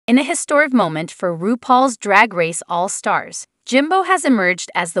In a historic moment for RuPaul's Drag Race All-Stars, Jimbo has emerged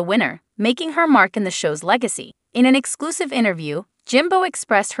as the winner, making her mark in the show's legacy. In an exclusive interview, Jimbo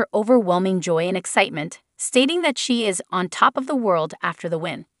expressed her overwhelming joy and excitement, stating that she is on top of the world after the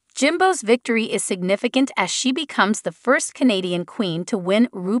win. Jimbo's victory is significant as she becomes the first Canadian queen to win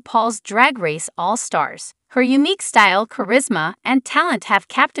RuPaul's Drag Race All-Stars. Her unique style, charisma, and talent have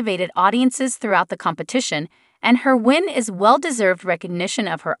captivated audiences throughout the competition, and her win is well-deserved recognition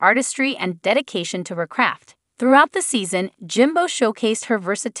of her artistry and dedication to her craft. Throughout the season, Jimbo showcased her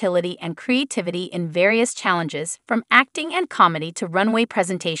versatility and creativity in various challenges, from acting and comedy to runway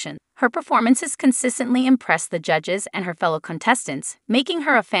presentation. Her performances consistently impressed the judges and her fellow contestants, making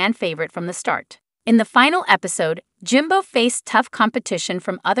her a fan favorite from the start. In the final episode, Jimbo faced tough competition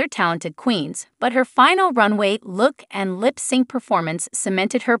from other talented queens, but her final runway look and lip-sync performance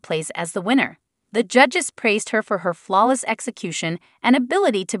cemented her place as the winner. The judges praised her for her flawless execution and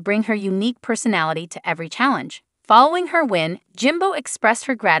ability to bring her unique personality to every challenge. Following her win, Jimbo expressed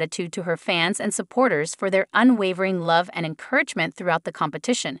her gratitude to her fans and supporters for their unwavering love and encouragement throughout the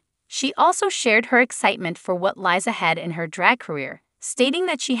competition. She also shared her excitement for what lies ahead in her drag career, stating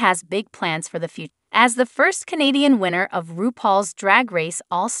that she has big plans for the future. As the first Canadian winner of RuPaul's Drag Race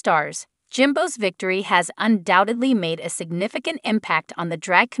All-Stars, Jimbo's victory has undoubtedly made a significant impact on the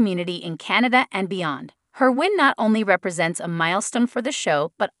drag community in Canada and beyond. Her win not only represents a milestone for the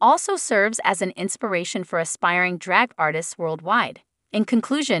show, but also serves as an inspiration for aspiring drag artists worldwide. In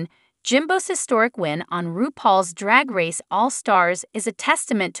conclusion, Jimbo's historic win on RuPaul's Drag Race All-Stars is a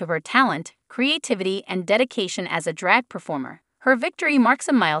testament to her talent, creativity, and dedication as a drag performer. Her victory marks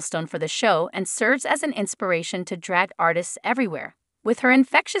a milestone for the show and serves as an inspiration to drag artists everywhere. With her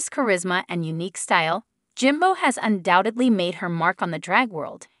infectious charisma and unique style, Jimbo has undoubtedly made her mark on the drag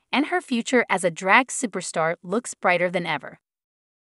world, and her future as a drag superstar looks brighter than ever.